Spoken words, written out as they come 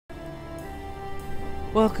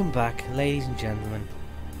Welcome back, ladies and gentlemen,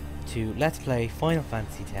 to Let's Play Final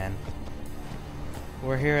Fantasy X.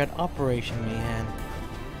 We're here at Operation Mayhem,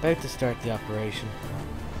 about to start the operation.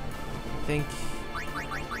 I think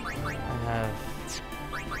I have...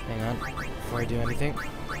 hang on, before I do anything.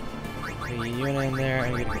 Get a unit in there,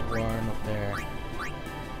 I'm gonna get Warren up there.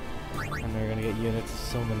 And we're gonna get units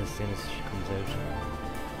summoned as soon as she comes out.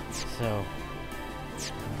 So...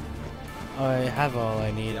 I have all I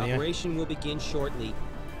need. The operation will begin shortly.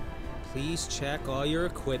 Please check all your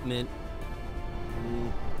equipment.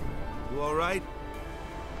 You all right?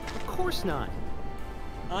 Of course not.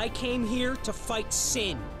 I came here to fight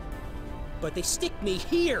Sin, but they stick me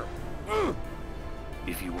here.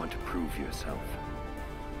 If you want to prove yourself.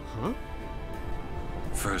 Huh?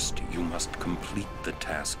 First, you must complete the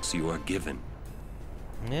tasks you are given.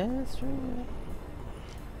 Yeah, that's true.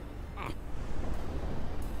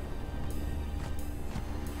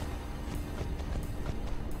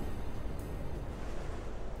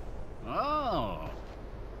 Oh.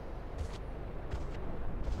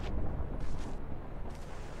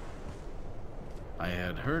 I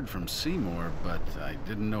had heard from Seymour, but I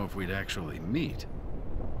didn't know if we'd actually meet.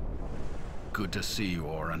 Good to see you,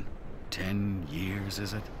 Orin. 10 years,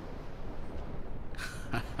 is it?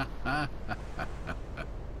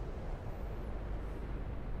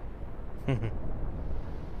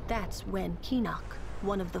 That's Wen Keenock,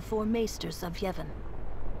 one of the four maesters of Yevon.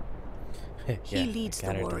 He leads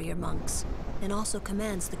the warrior monks, and also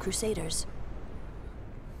commands the Crusaders.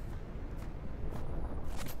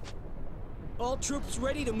 All troops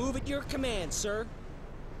ready to move at your command, sir.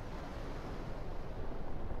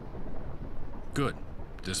 Good.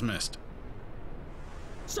 Dismissed.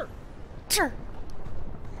 Sir. Sure.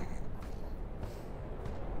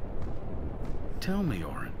 Tell me,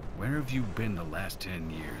 Orin, where have you been the last 10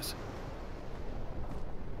 years?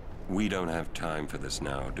 We don't have time for this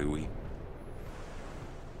now, do we?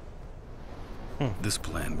 This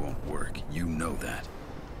plan won't work. You know that.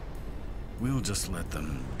 We'll just let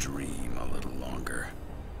them dream a little longer.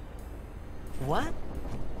 What?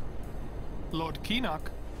 Lord Keenock.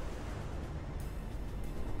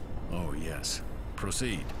 Oh, yes.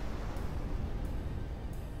 Proceed.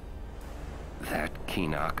 That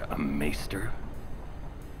Keenock a maester?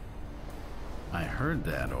 I heard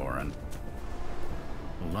that, Orin.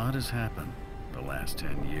 A lot has happened the last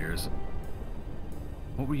 10 years.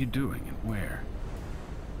 What were you doing and where?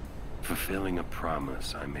 Fulfilling a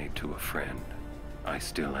promise I made to a friend. I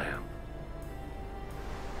still am.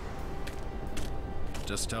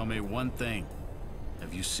 Just tell me one thing.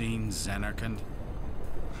 Have you seen Zanarkand?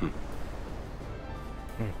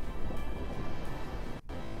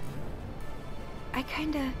 I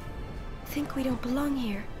kinda think we don't belong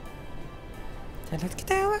here. Then let's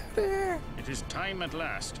get out of here. It is time at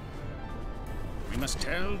last. We must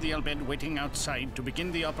tell the Albed waiting outside to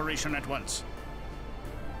begin the operation at once.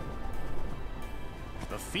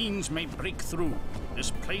 The fiends may break through.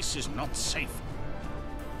 This place is not safe.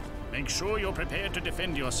 Make sure you're prepared to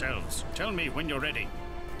defend yourselves. Tell me when you're ready.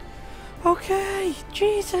 Okay,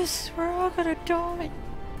 Jesus, we're all gonna die.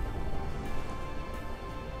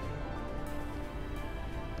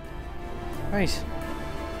 Right.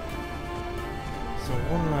 So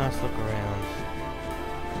one last look around.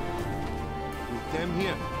 With them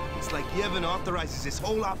here, it's like Yevon authorizes this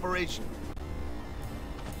whole operation.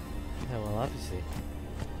 Yeah, well, obviously.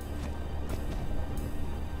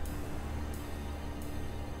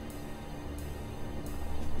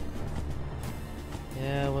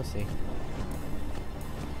 Yeah, we'll see.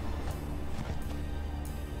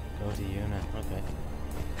 Go to unit, okay.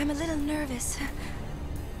 I'm a little nervous.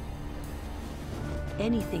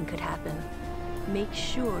 Anything could happen. Make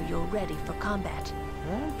sure you're ready for combat.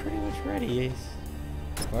 I'm pretty much ready,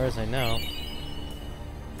 as far as I know.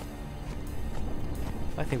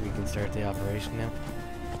 I think we can start the operation now.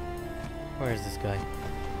 Where is this guy?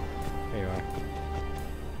 There you are.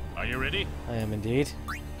 Are you ready? I am indeed.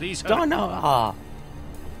 Please Don't know. Ah.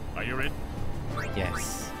 Are you ready?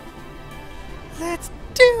 Yes. Let's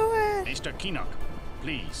do it. Mr. Keenock,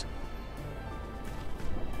 please.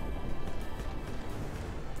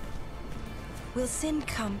 Will Sin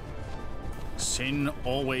come? Sin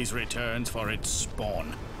always returns for its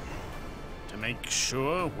spawn. To make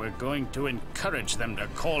sure, we're going to encourage them to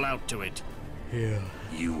call out to it. Yeah.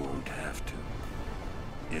 You won't have to.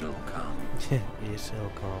 It'll come. It'll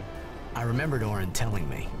come. I remembered Orin telling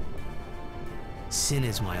me. Sin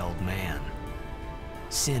is my old man.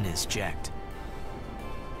 Sin is Jecht.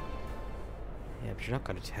 Yeah, but you're not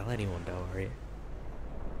gonna tell anyone though, are you?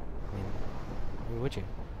 I mean, who would you?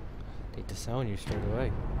 They'd disown you straight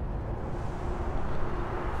away.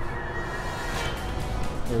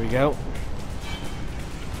 Here we go.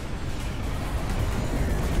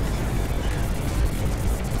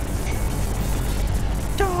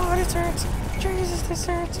 Oh, this hurts! Jesus, this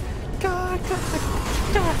hurts! God, God,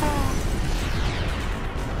 God!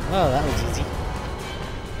 Oh, that was easy.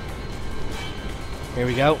 Here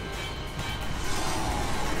we go.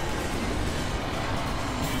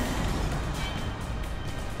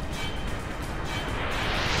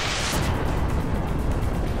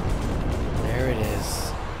 There it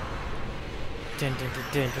is.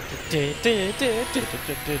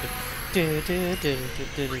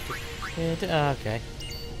 Okay.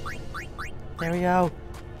 There we go.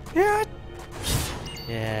 Yeah.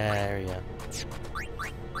 Yeah, there we go.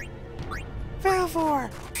 Fail 4.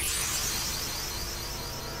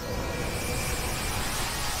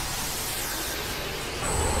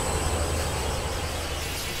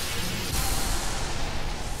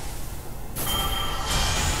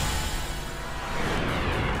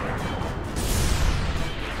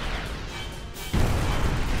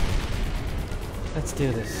 Let's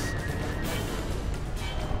do this.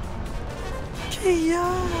 Kia!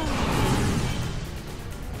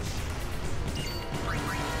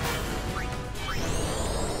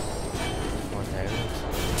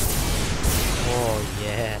 Oh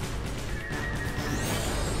yeah.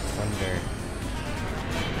 Thunder.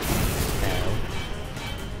 Now.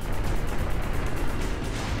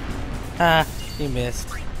 Ah, you missed.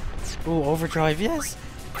 Ooh, overdrive, yes!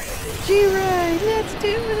 G-Ray, let's do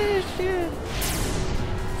this shit!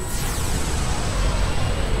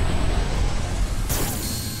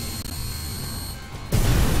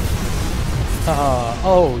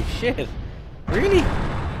 Oh shit! Really?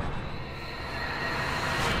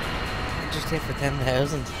 Just hit for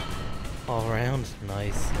 10,000 all around.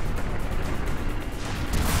 Nice.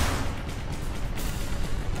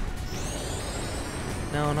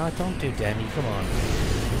 No, don't do Demi. Come on.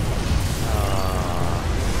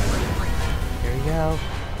 Here we go.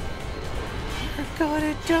 You're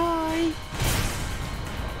gonna die.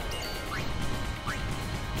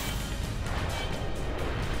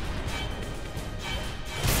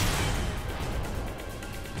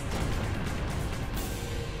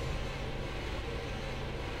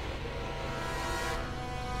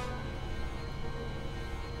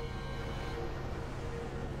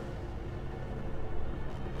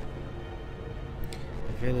 I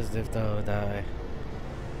feel as if though that I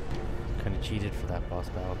kind of cheated for that boss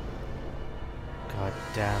battle. God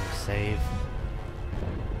damn, save.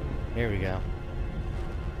 Here we go.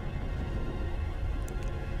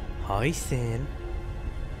 Hi, Sin.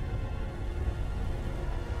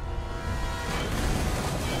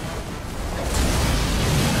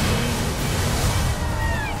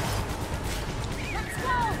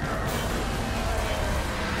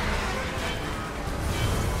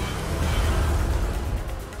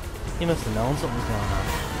 He must have known something was going on.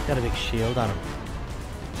 Got a big shield on him.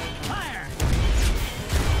 Fire!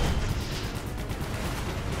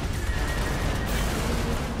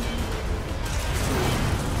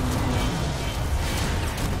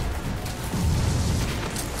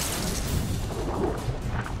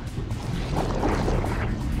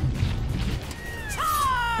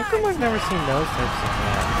 How come I've never seen those types of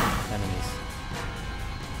enemies?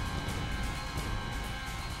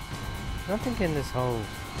 I don't think in this whole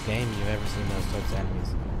game you've ever seen those types of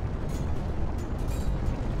enemies.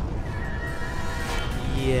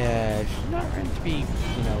 Yeah, she's not meant to be,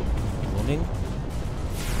 you know, running.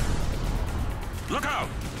 Look out!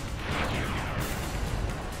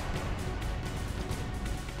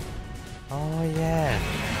 Oh yeah.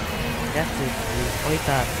 You have to fight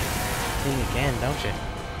that thing again, don't you?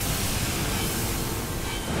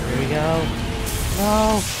 Here we go.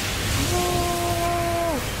 No! No!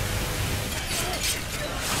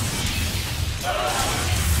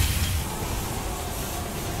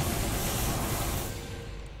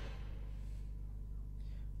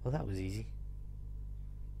 Well, that was easy.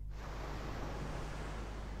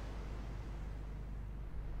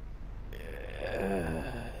 Yeah.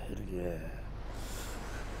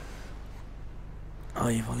 Oh,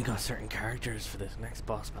 you've only got certain characters for this next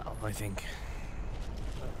boss battle, I think.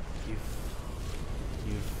 You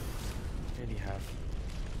really have.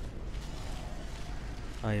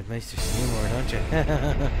 Oh, you've Maester Seymour, don't you? What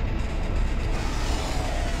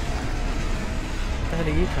the hell are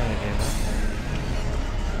you trying to do, man?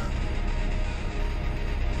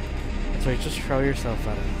 That's right, just throw yourself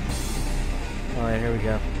at it. Alright, here we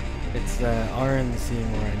go. It's Aaron,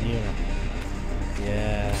 Seymour, and Yuna.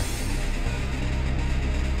 Yeah.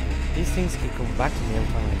 These things keep coming back to me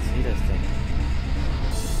every time I see this thing.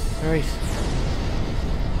 Alright.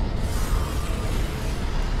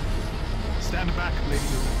 Stand back, Lady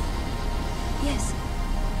Una. Yes.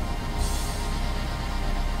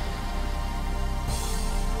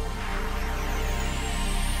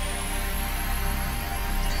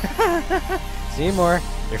 Seymour,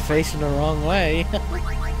 you're facing the wrong way.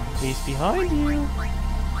 He's behind you.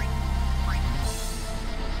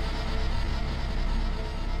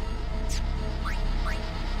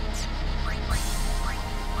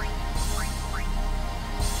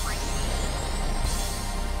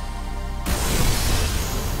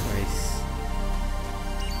 Nice.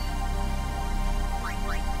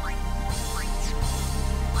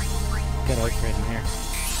 Get out right in here.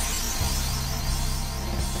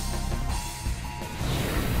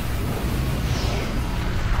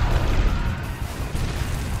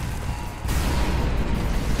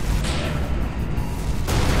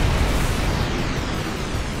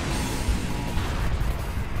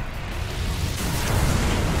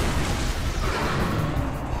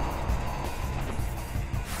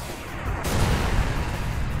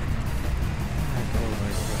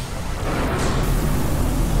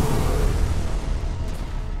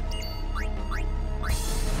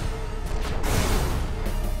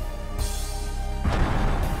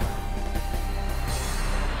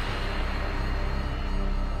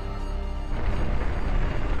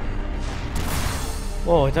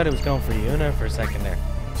 Whoa, I thought it was going for Yuna for a second there.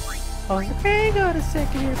 I was like, hang on a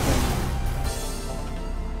second here.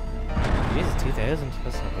 Jesus, 2000.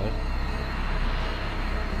 That's not good.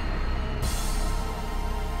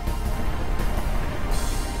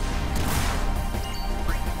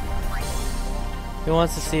 Who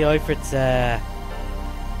wants to see Eifrit's,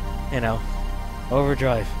 you know,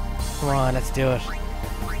 overdrive? Come on, let's do it.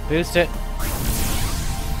 Boost it.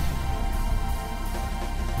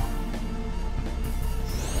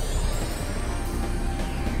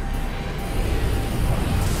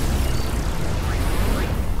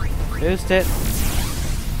 Boost it.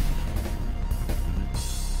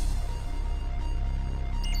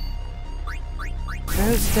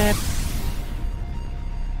 Boost it.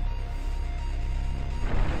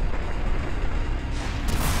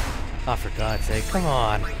 Oh, for God's sake, come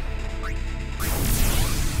on.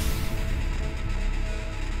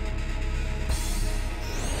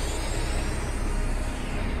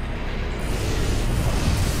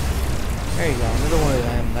 There you go, another one of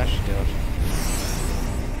them, that should do it.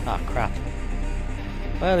 Ah, oh, crap.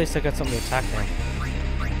 Well, at least I got something to attack now.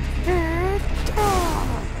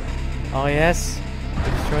 Oh, yes.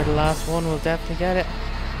 Destroy the last one, we'll definitely get it.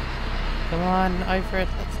 Come on, Eifrit,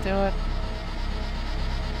 let's do it.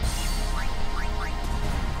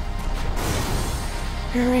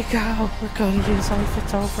 Here we go. We're going to use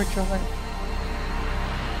Eifrit's overdrive.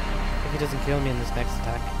 If he doesn't kill me in this next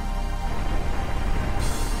attack.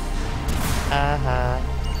 Haha.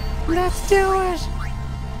 Let's do it!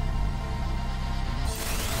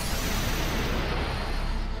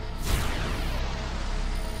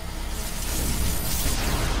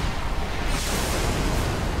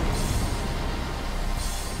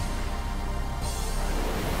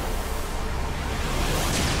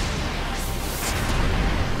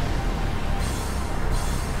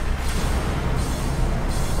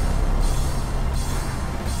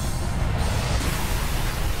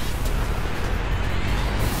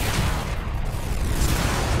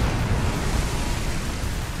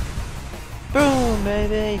 Boom,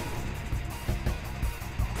 baby!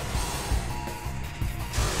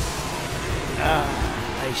 Ah,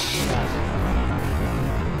 nice shot.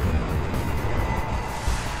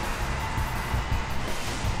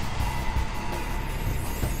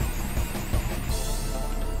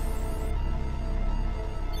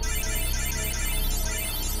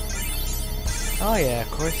 Oh yeah,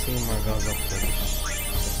 of course Seymour goes up to the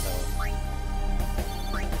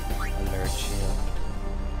alert shield.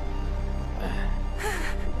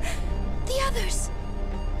 The others!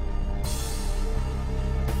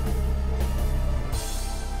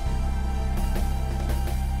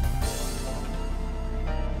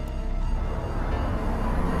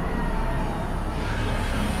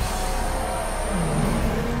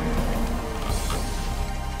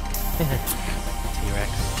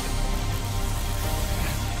 T-Rex.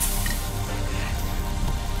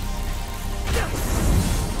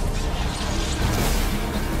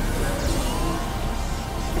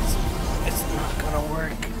 It's not gonna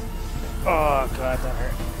work. Oh god, that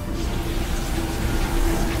hurt.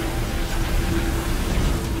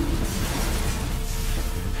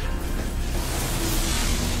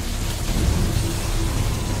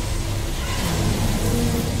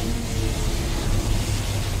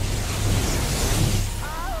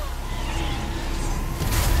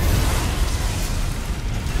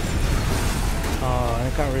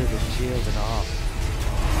 through the shielded off.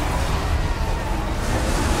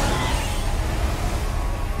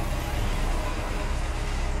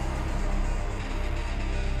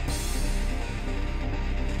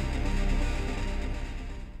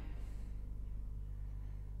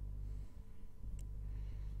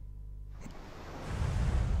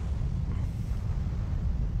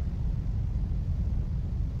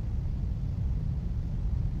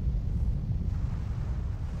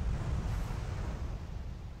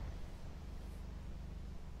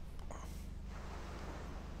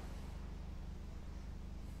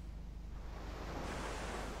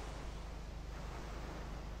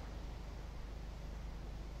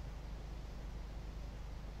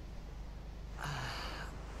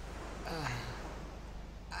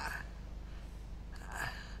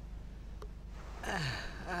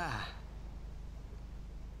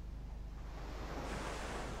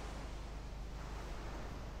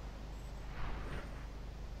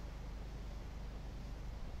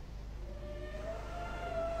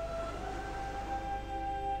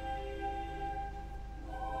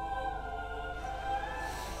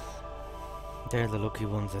 They're the lucky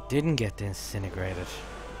ones that didn't get disintegrated.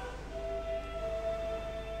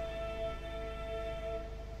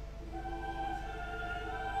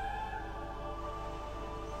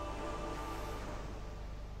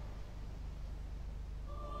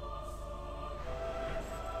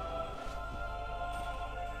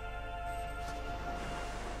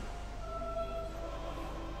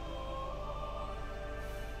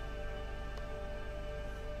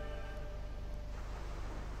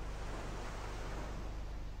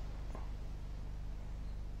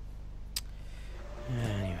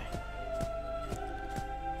 Anyway.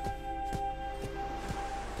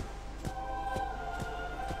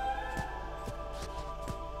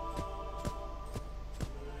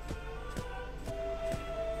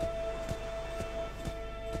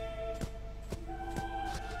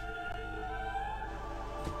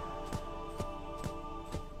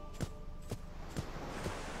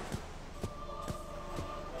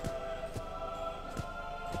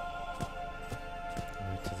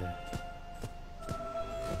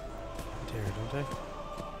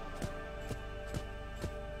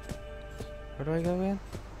 Where do I go in?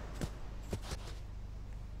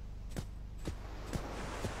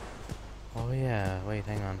 Oh yeah, wait,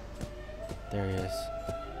 hang on. There he is.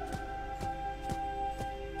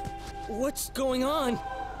 What's going on?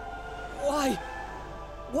 Why?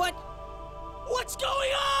 What? What's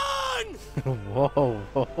going on? Whoa,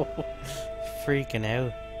 whoa. Freaking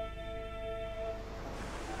out.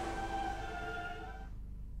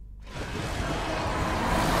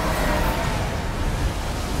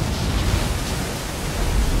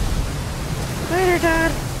 Later,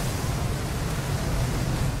 Dad!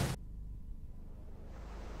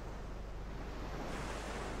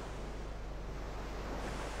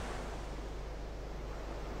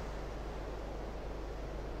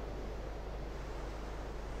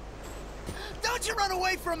 Don't you run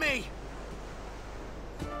away from me!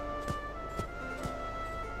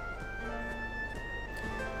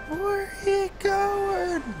 Where are you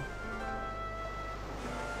going?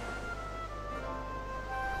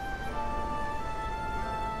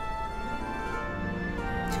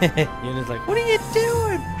 Yuna's like, what are you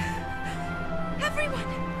doing?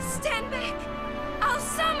 Everyone, stand back! I'll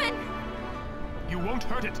summon! You won't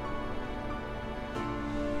hurt it.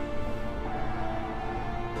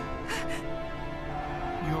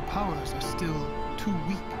 Your powers are still too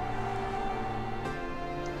weak.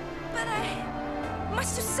 But I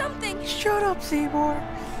must do something! Shut up, Seymour.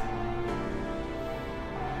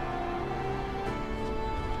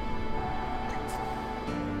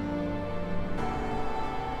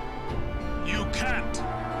 You can't.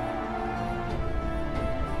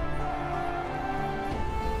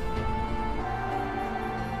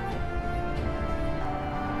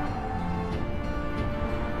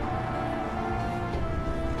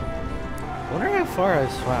 Wonder how far I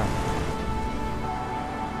swam.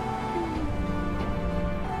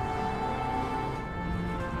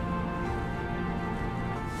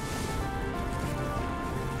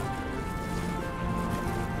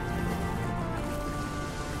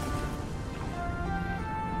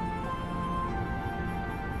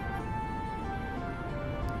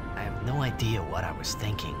 I have no idea what I was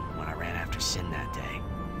thinking when I ran after Sin that day.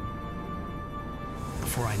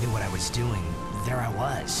 Before I knew what I was doing, there I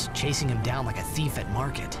was, chasing him down like a thief at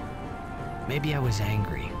market. Maybe I was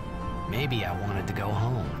angry. Maybe I wanted to go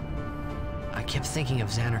home. I kept thinking of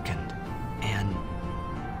Zanarkand and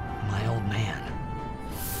my old man.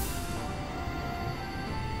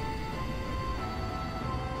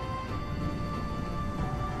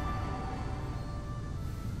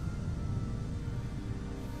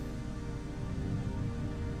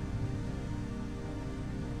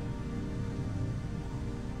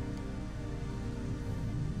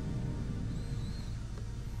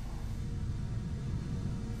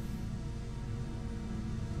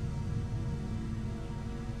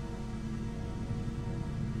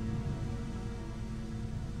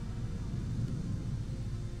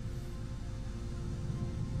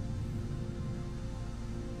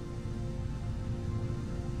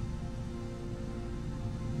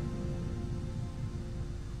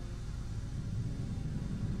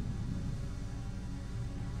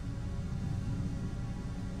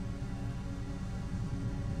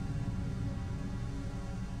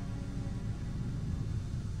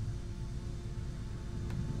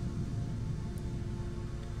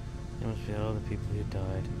 Still the people who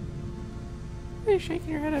died. What are you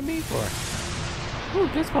shaking your head at me for? Ooh,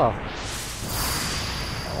 this ball.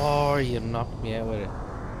 Oh, you knocked me out with it.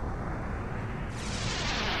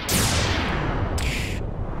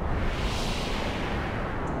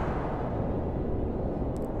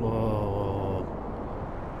 Whoa.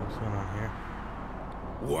 What's going on here?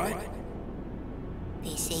 What?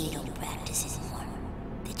 They say you don't practice anymore.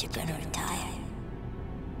 That you're gonna retire.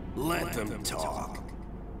 Let them talk.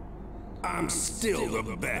 I'm still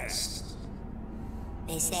the best.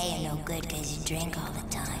 They say you're no good because you drink all the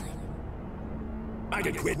time. I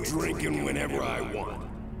can quit drinking whenever I want.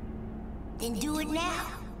 Then do it now.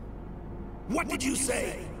 What did you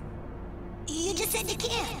say? You just said you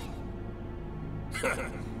can't.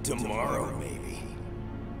 Tomorrow, maybe.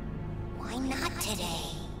 Why not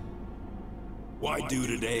today? Why do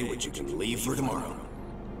today what you can leave for tomorrow?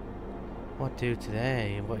 What do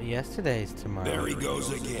today? What yesterday's tomorrow? There he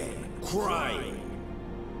goes again, crying.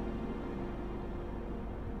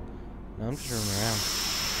 No, I'm just running around.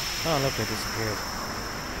 Oh, look, I disappeared.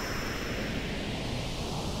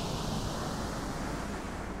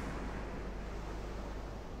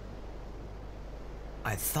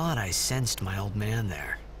 I thought I sensed my old man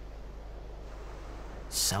there.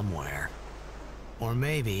 Somewhere. Or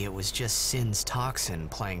maybe it was just Sin's toxin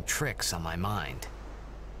playing tricks on my mind.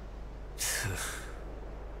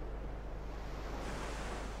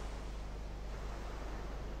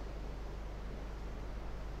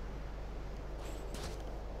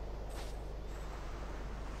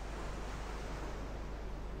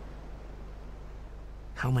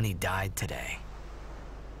 How many died today?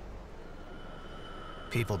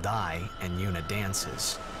 People die and Yuna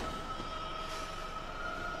dances.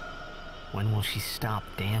 When will she stop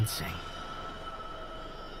dancing?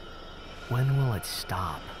 When will it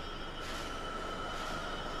stop?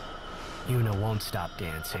 Yuna won't stop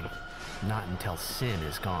dancing. Not until Sin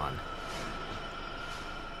is gone.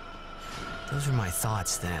 Those were my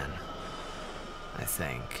thoughts then, I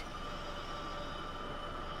think.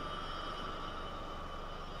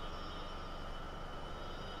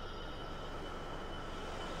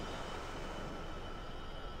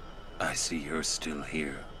 I see you're still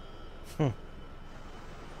here.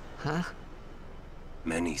 Huh?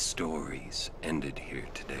 Many stories ended here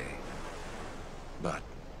today. But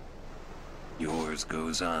yours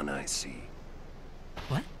goes on, I see.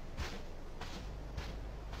 What?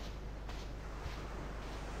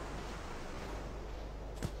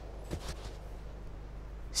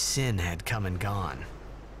 Sin had come and gone,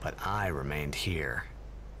 but I remained here.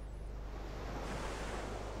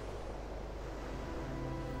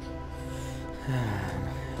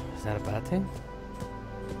 Is that a bad thing?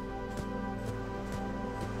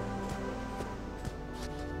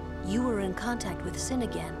 You were in contact with Sin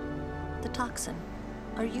again. The toxin.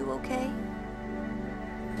 Are you okay?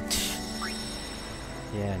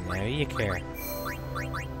 Yeah, now you care. Let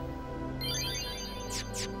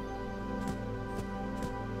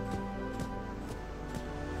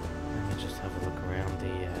me just have a look around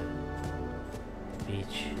the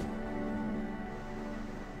beach.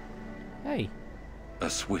 Hey. A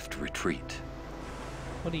swift retreat.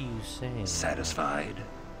 What are you saying? Satisfied?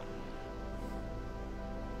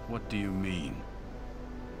 What do you mean?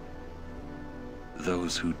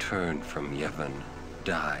 Those who turned from Yevon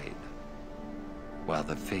died, while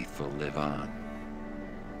the faithful live on.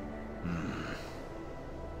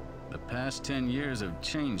 The past 10 years have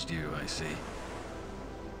changed you, I see.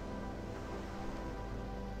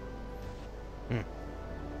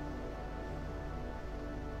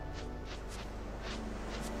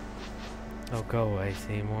 Oh, go away,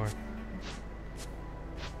 Seymour.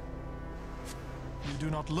 You do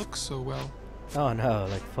not look so well. Oh no,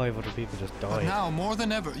 like 5 other people just But died. now, more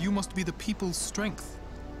than ever, you must be the people's strength.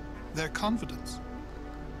 Their confidence.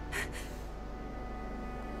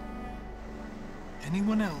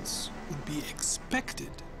 Anyone else would be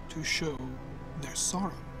expected to show their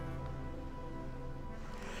sorrow.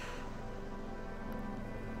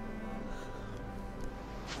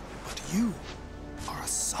 But you are a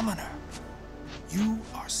summoner. You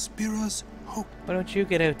are Spira's hope. Why don't you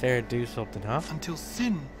get out there and do something, huh? Until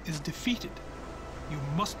sin is defeated, you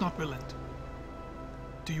must not relent.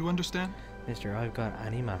 Do you understand? Mister, I've got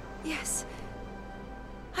anima. Yes.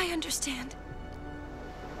 I understand.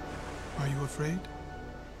 Are you afraid?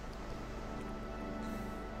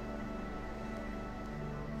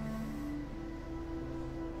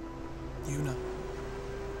 Yuna,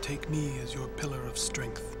 take me as your pillar of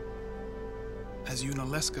strength. As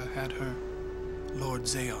Yunalesca had her Lord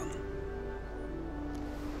Zeon.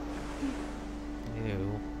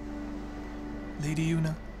 Ew. Lady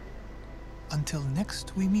Yuna, until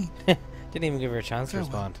next we meet. Didn't even give her a chance to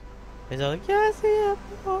respond. He's all like, yeah, see ya,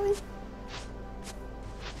 boy.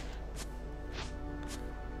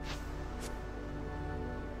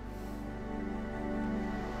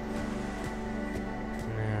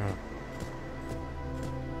 No.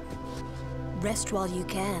 Rest while you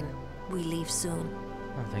can. We leave soon.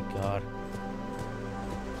 Oh, thank God.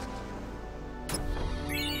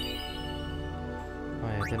 Oh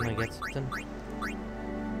yeah, didn't I get something?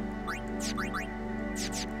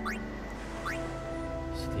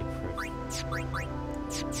 Sleep proof.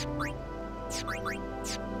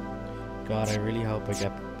 God, I really hope I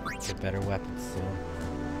get better weapons soon.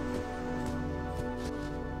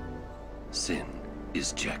 Sin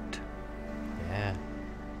is checked. Yeah.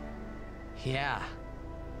 Yeah.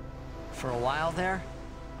 For a while there,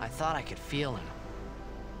 I thought I could feel him.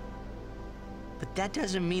 But that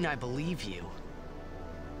doesn't mean I believe you.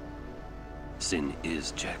 Sin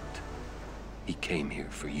is checked. He came here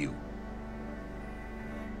for you.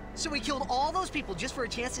 So he killed all those people just for a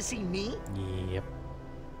chance to see me? Yep.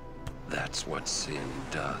 That's what Sin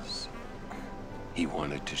does. He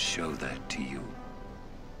wanted to show that to you.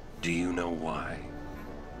 Do you know why?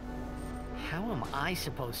 How am I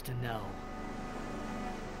supposed to know?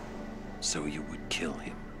 So you would kill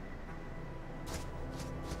him.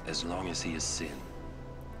 As long as he is Sin,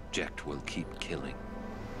 Jecht will keep killing.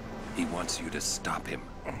 He wants you to stop him.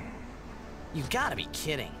 You gotta be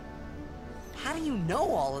kidding. How do you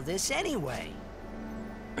know all of this anyway?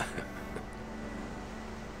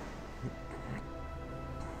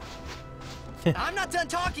 I'm not done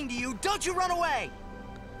talking to you. Don't you run away!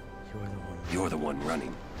 You're the one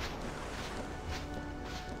running.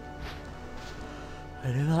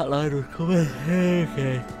 I knew that line was coming.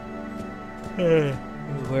 Okay.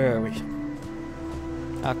 Where are we?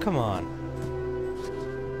 Ah, come on.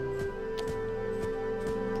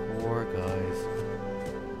 Poor guys.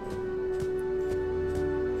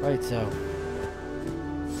 Right, so.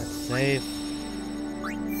 Let's save.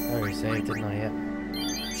 I already saved, didn't I yet?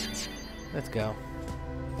 Let's go.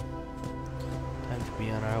 Time to be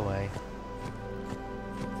on our way.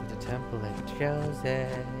 To the Temple of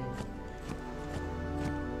Joseph.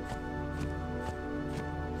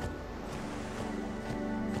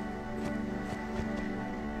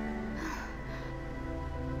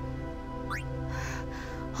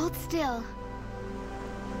 Hold still.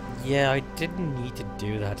 Yeah, I didn't need to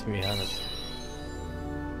do that, to be honest.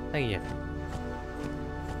 Thank you.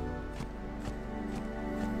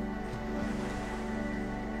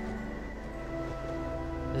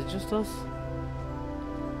 Is it just us?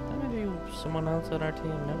 Maybe someone else on our team,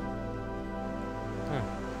 no? Huh.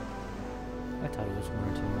 I thought it was one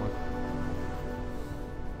or two more.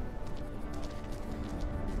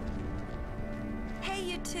 Hey,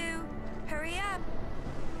 you two. Hurry up.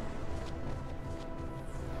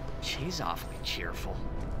 She's awfully cheerful.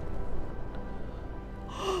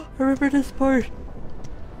 I remember this part.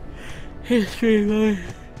 History,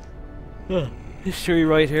 right? History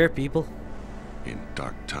right here, people. In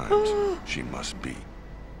dark times, she must be.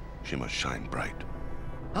 She must shine bright.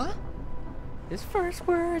 Huh? His first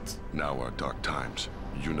words. Now are dark times.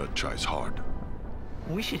 Yuna tries hard.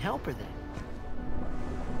 We should help her then.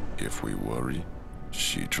 If we worry,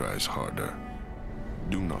 she tries harder.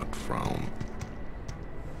 Do not frown.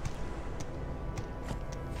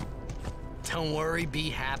 Don't worry, be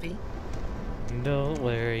happy. Don't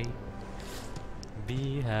worry.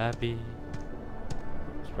 Be happy.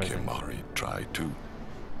 Kimari, try too.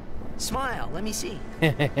 Smile, let me see.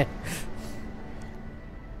 Okay,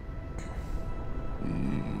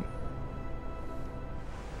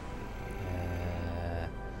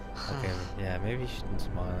 yeah, maybe you shouldn't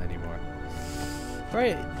smile anymore.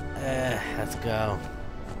 Right, let's go.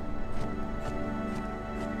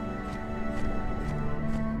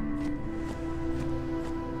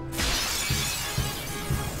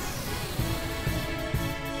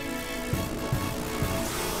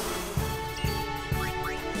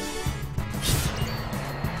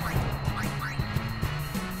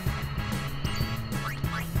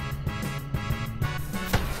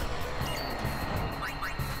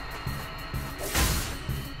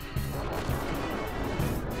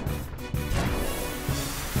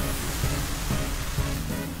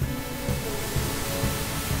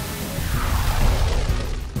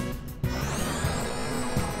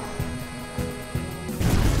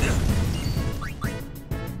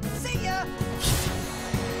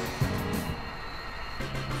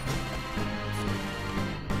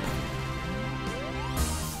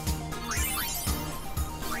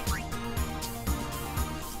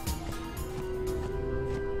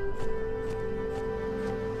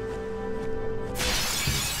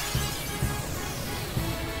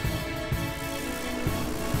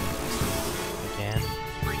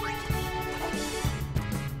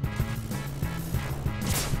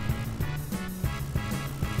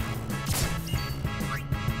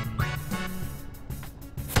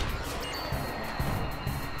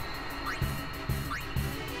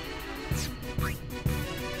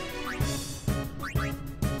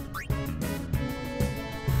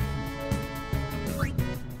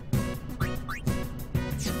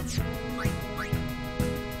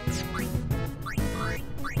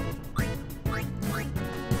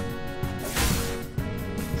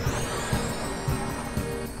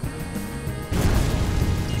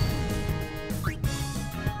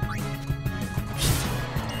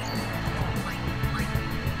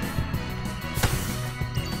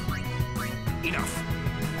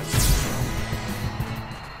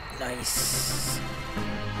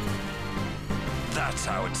 That's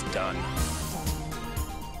how it's done.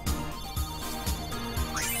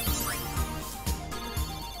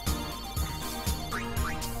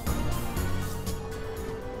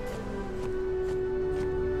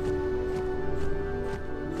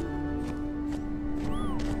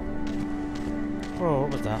 Whoa,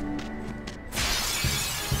 what was that?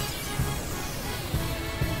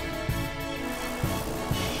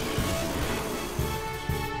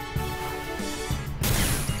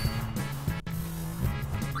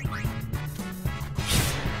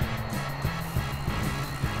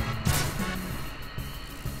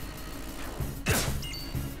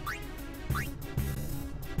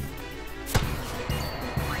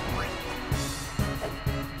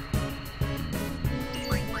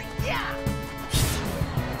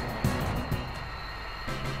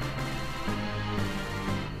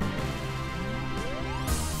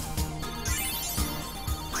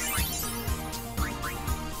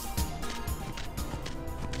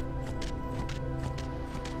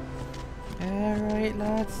 Alright,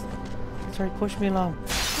 lads. Sorry, push me along.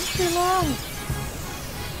 Push me along!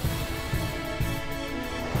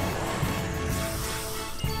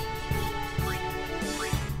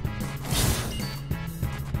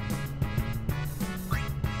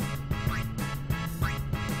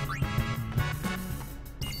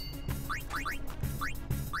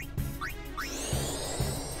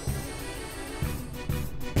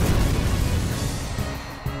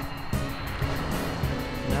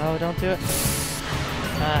 No, don't do it.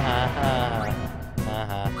 Ha ha ha. Ha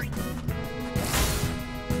ha.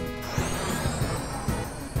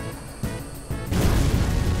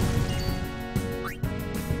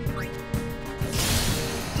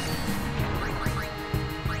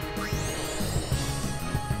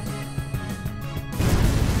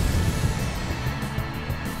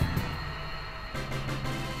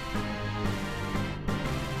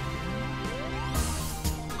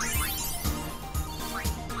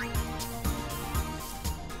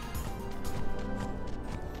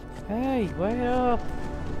 Hey, wake up!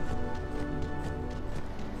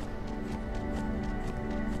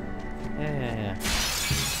 Yeah.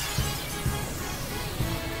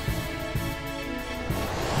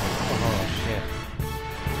 Oh shit.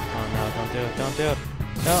 Oh no, don't do it, don't do it!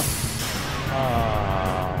 No! Oh.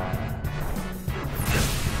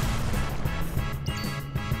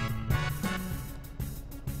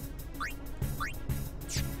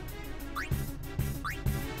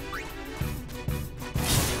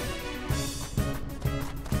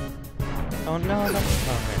 Oh no, no.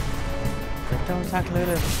 Okay. Don't attack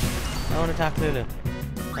Lulu. I want to attack Lulu.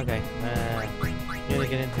 Okay, you need to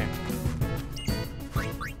get in here.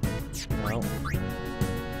 No.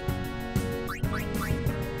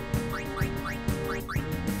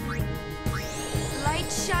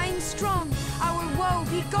 Light shines strong, our woe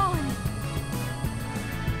be gone.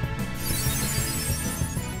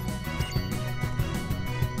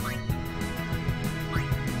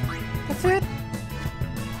 That's it.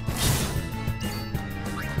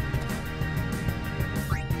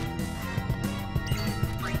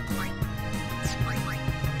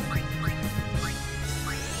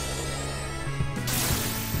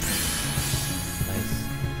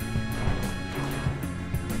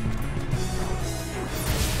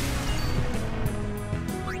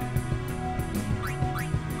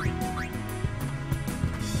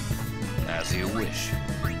 As you wish.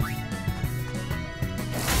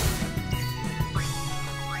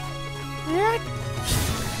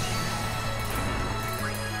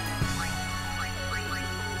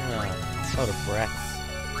 Oh, the breaths.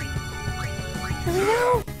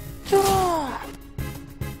 Here we go!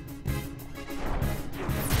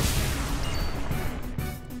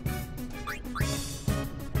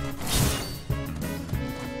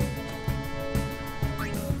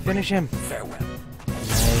 Finish him. Farewell.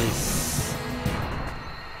 Nice.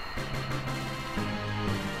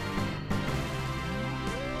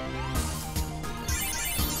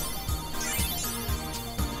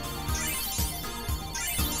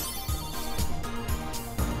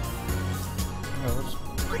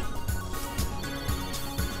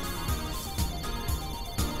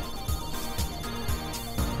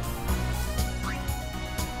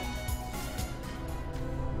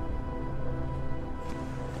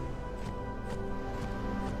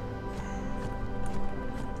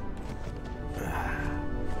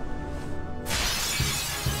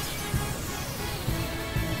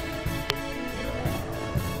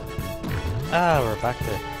 Ah, we're back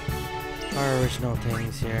to our original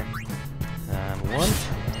things here. And one.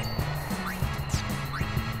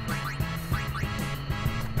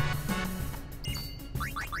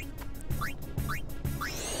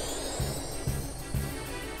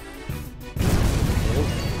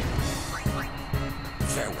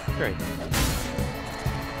 Great.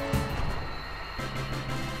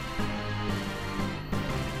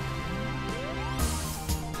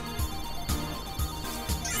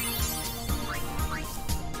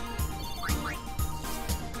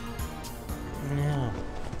 No.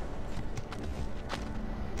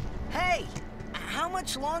 Hey! How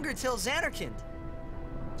much longer till Xanarkand?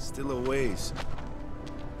 Still a ways.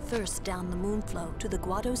 First down the moonflow to the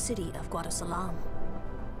Guado city of Guadosalam.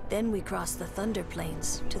 Then we cross the Thunder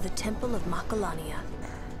Plains to the Temple of Makalania.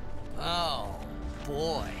 Oh,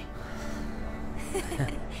 boy.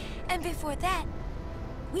 And before that,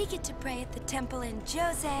 we get to pray at the temple in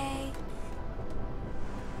Jose.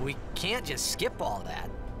 We can't just skip all that,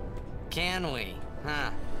 can we?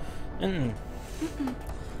 Huh?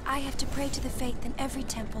 I have to pray to the faith in every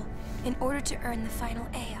temple in order to earn the final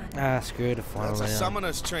Aeon. Ah, screw the final That's a Aeon.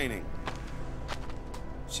 summoner's training.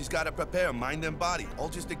 She's got to prepare mind and body, all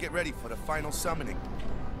just to get ready for the final summoning.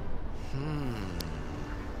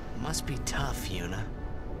 Must be tough, Yuna.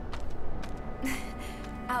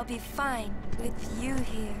 I'll be fine with you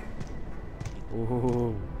here.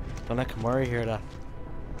 Ooh, don't let Kamari hear that.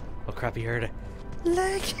 Oh crap, he heard it.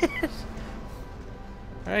 Like it!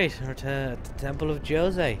 Right, we're to the Temple of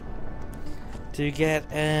Jose. To get,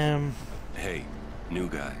 Hey, new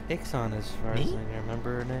guy. Ixon as far as I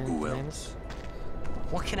remember her name. Who else?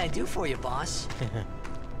 What can I do for you, boss?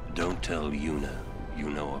 Don't tell Yuna you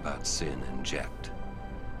know about Sin and Jekt.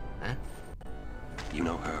 Huh? You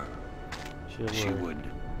know her. She would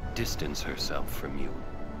distance herself from you.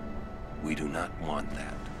 We do not want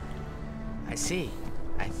that. I see.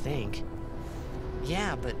 I think.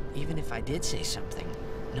 Yeah, but even if I did say something,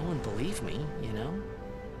 no one believed me, you know?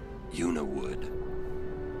 Yuna would.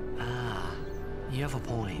 Ah, you have a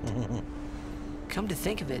point. Come to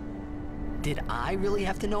think of it, did I really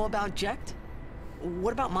have to know about Jekt?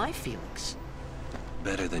 What about my feelings?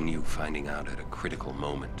 Better than you finding out at a critical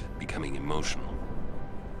moment, becoming emotional.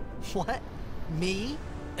 What? Me?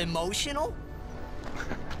 Emotional?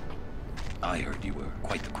 I heard you were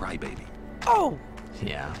quite the crybaby. Oh!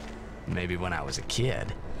 Yeah, maybe when I was a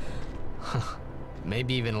kid.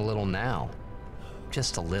 Maybe even a little now.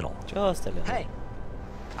 Just a little. Just a little. Hey,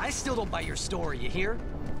 I still don't buy your story, you hear?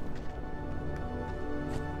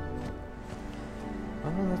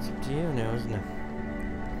 Oh, that's up to you now, isn't it?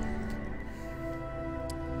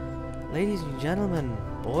 Ladies and gentlemen,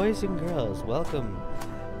 boys and girls, welcome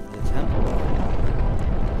to the Temple of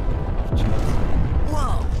Jose.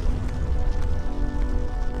 Whoa!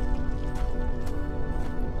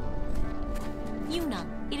 Yuna,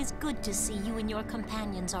 it is good to see you and your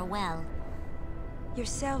companions are well.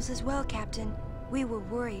 Yourselves as well, Captain. We were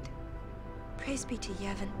worried. Praise be to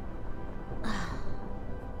Yevon.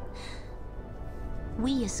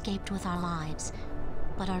 We escaped with our lives,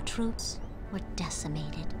 but our troops were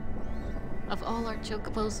decimated. Of all our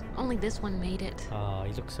chocobos, only this one made it. Oh,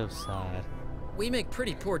 you look so sad. We make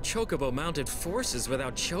pretty poor chocobo-mounted forces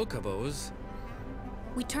without chocobos.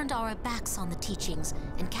 We turned our backs on the teachings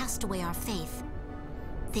and cast away our faith.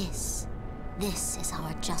 This is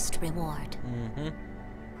our just reward. Mm-hmm.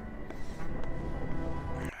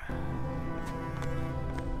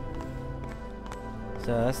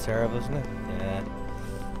 So that's terrible, isn't it? Yeah.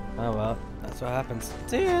 Oh well, that's what happens.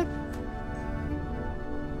 See ya!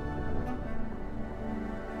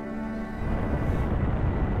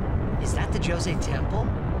 Is that the Jose Temple?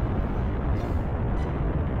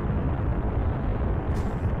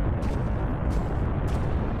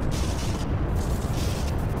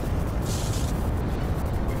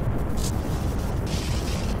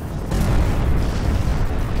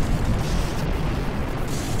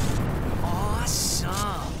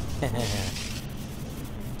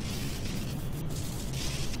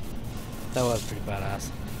 That was pretty badass.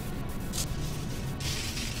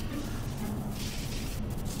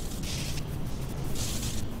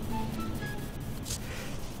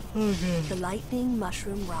 The Lightning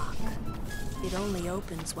Mushroom Rock. It only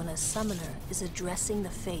opens when a summoner is addressing the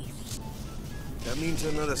faith. That means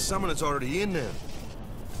another summoner's already in there.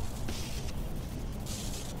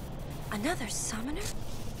 Another summoner?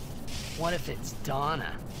 What if it's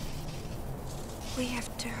Donna? We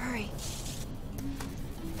have to hurry.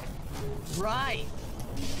 Right!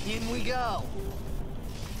 In we go!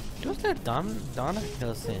 Just let Donna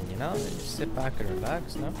kill Sin, you know? Just sit back and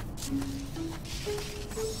relax, no?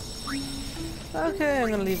 Okay, I'm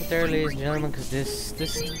gonna leave it there, ladies and gentlemen, because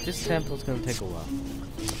this temple's gonna take a while.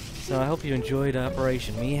 So I hope you enjoyed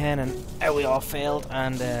Operation Mihen and how we all failed,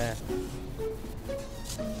 and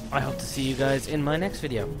I hope to see you guys in my next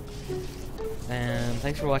video.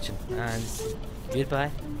 Thanks for watching, and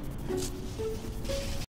goodbye.